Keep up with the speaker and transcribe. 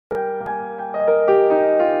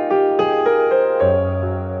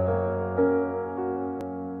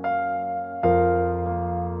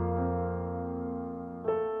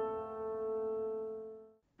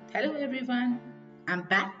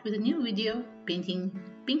with a new video painting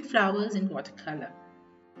pink flowers in watercolor.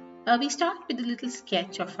 We start with a little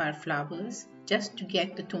sketch of our flowers just to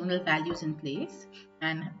get the tonal values in place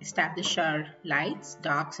and establish our lights,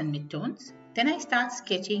 darks and midtones. Then I start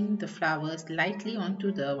sketching the flowers lightly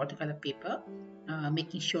onto the watercolor paper,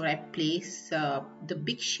 making sure I place the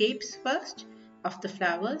big shapes first of the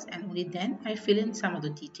flowers, and only then I fill in some of the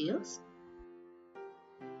details.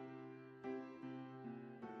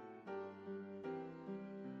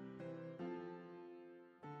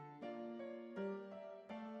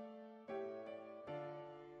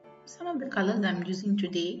 Some of the colors I'm using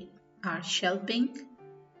today are shell pink,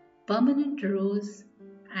 permanent rose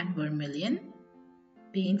and vermilion,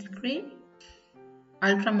 Paynes Grey,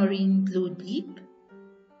 ultramarine blue deep,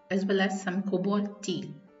 as well as some cobalt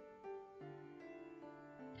teal.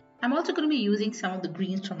 I'm also going to be using some of the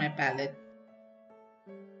greens from my palette.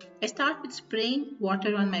 I start with spraying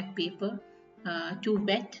water on my paper to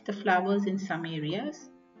wet the flowers in some areas,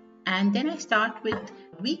 and then I start with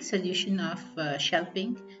a weak solution of shell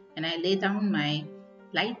pink and I lay down my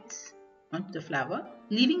lights onto the flower,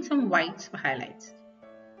 leaving some whites for highlights.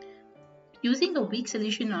 Using a weak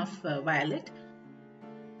solution of violet,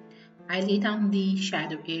 I lay down the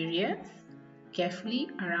shadow areas carefully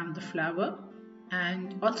around the flower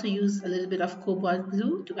and also use a little bit of cobalt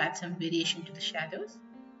blue to add some variation to the shadows.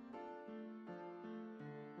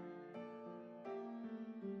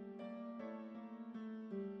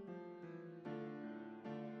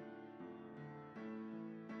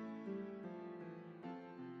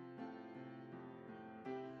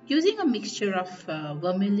 Using a mixture of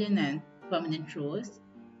vermilion and permanent rose,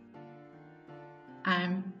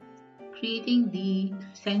 I'm creating the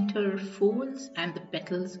center folds and the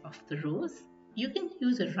petals of the rose. You can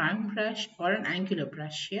use a round brush or an angular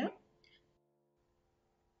brush here.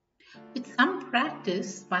 With some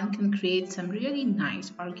practice, one can create some really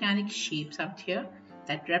nice organic shapes out here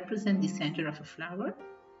that represent the center of a flower.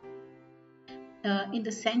 In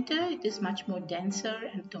the center, it is much more denser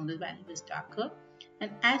and the tonal value is darker.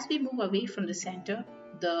 And as we move away from the center,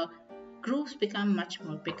 the grooves become much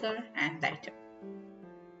more bigger and lighter.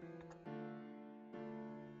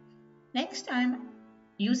 Next, I'm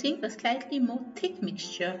using a slightly more thick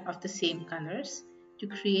mixture of the same colors to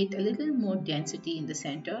create a little more density in the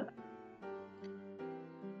center.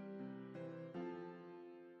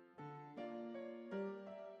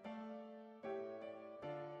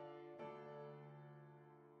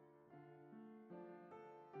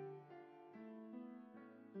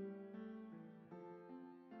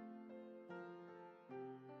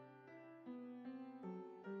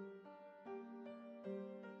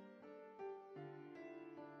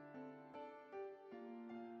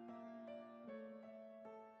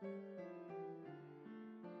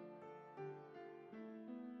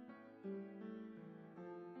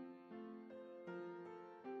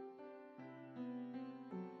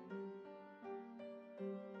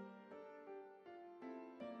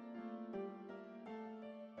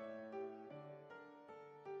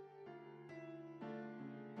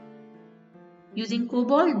 Using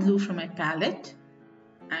cobalt blue from my palette,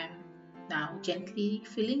 I'm now gently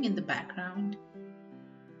filling in the background,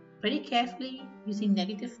 very carefully using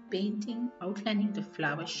negative painting, outlining the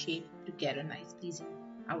flower shape to get a nice pleasing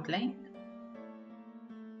outline.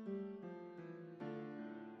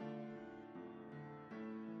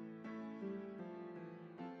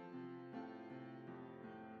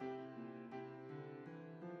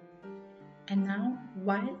 And now,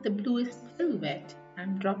 while the blue is still wet,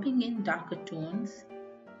 I'm dropping in darker tones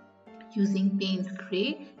using Paynes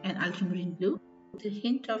Grey and Ultramarine blue with a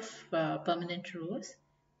hint of permanent rose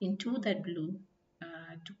into that blue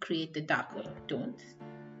to create the darker tones.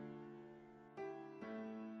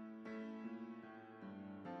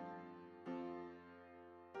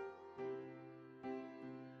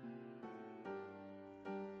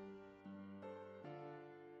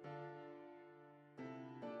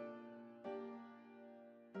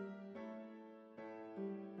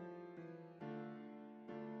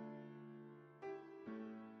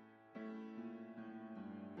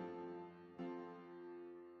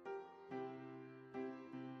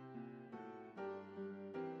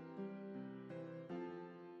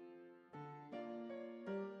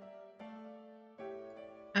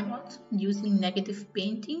 I'm also using negative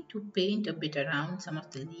painting to paint a bit around some of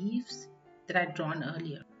the leaves that I'd drawn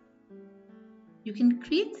earlier. You can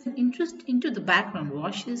create some interest into the background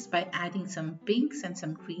washes by adding some pinks and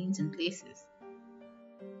some greens in places.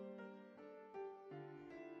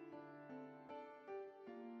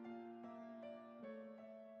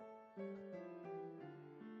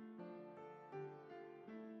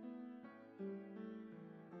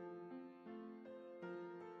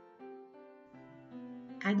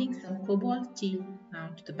 adding some cobalt teal now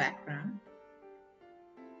to the background.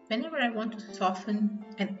 Whenever I want to soften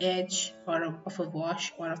an edge of a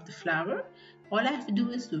wash or of the flower, all I have to do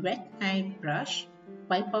is wet my brush,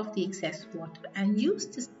 wipe off the excess water, and use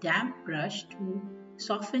this damp brush to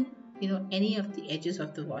soften, any of the edges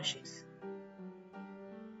of the washes.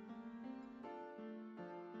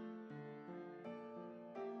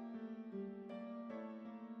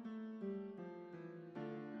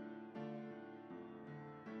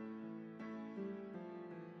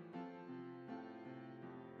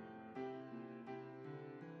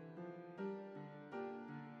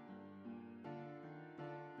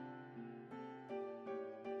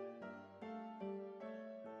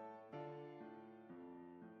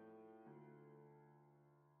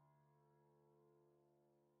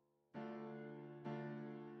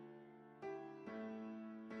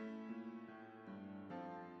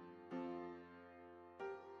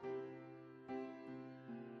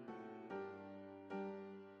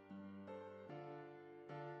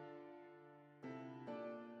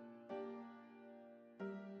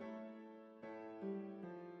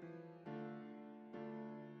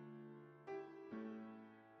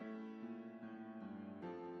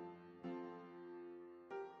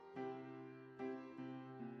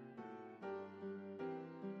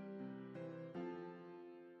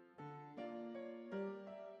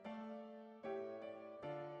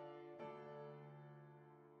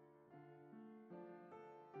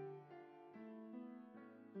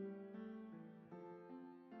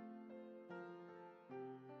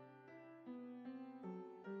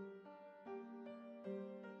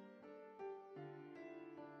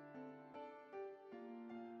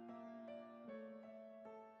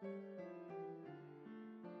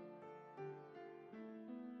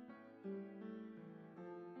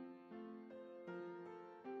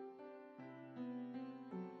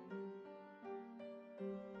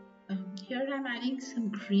 Here I'm adding some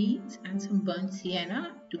greens and some burnt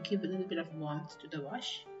sienna to give a little bit of warmth to the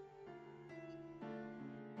wash.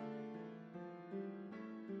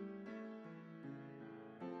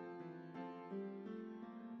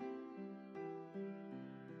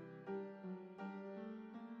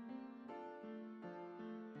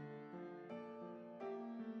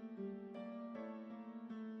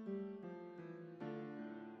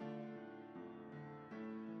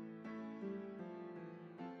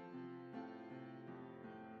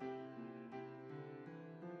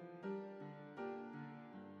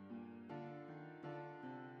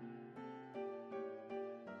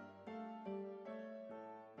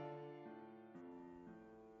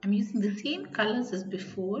 I'm using the same colors as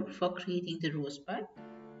before for creating the rosebud.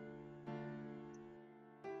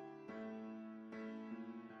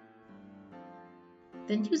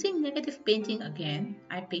 Then using negative painting again,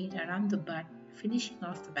 I paint around the bud, finishing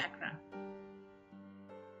off the background.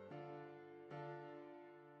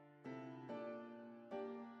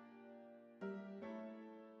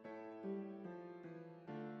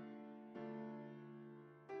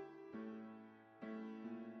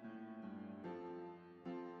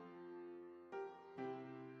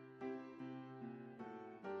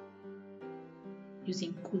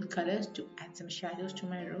 Using cool colors to add some shadows to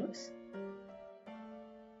my rose.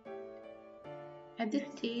 At this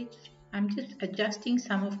stage, I'm just adjusting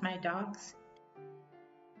some of my darks.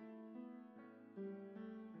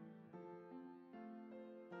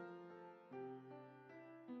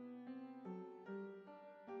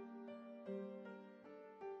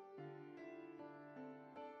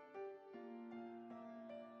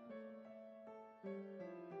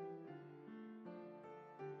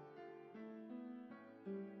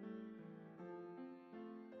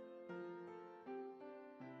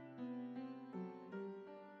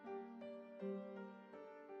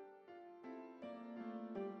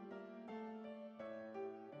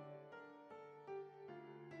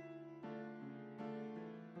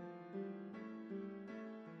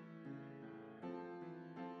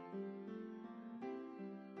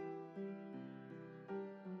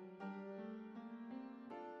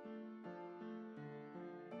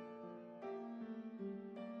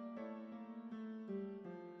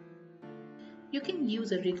 You can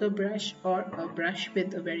use a rigger brush or a brush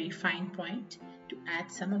with a very fine point to add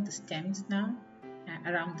some of the stems now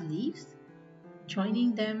around the leaves,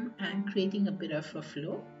 joining them and creating a bit of a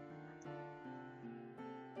flow.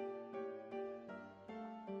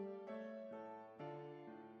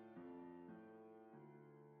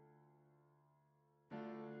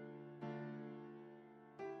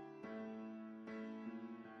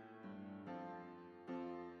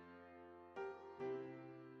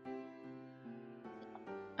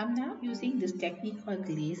 I'm now using this technique called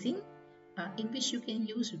glazing, in which you can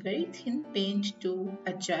use very thin paint to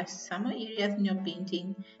adjust some areas in your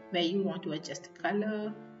painting where you want to adjust the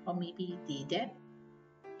color or maybe the depth.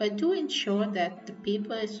 But do ensure that the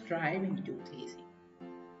paper is dry when you do glazing.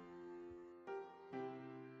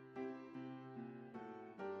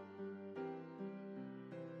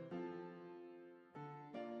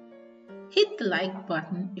 Hit the like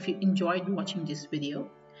button if you enjoyed watching this video,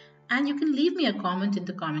 and you can leave me a comment in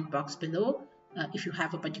the comment box below if you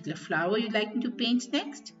have a particular flower you'd like me to paint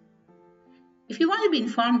next. If you want to be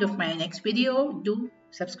informed of my next video, do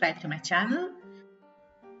subscribe to my channel.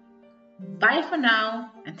 Bye for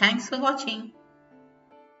now, and thanks for watching.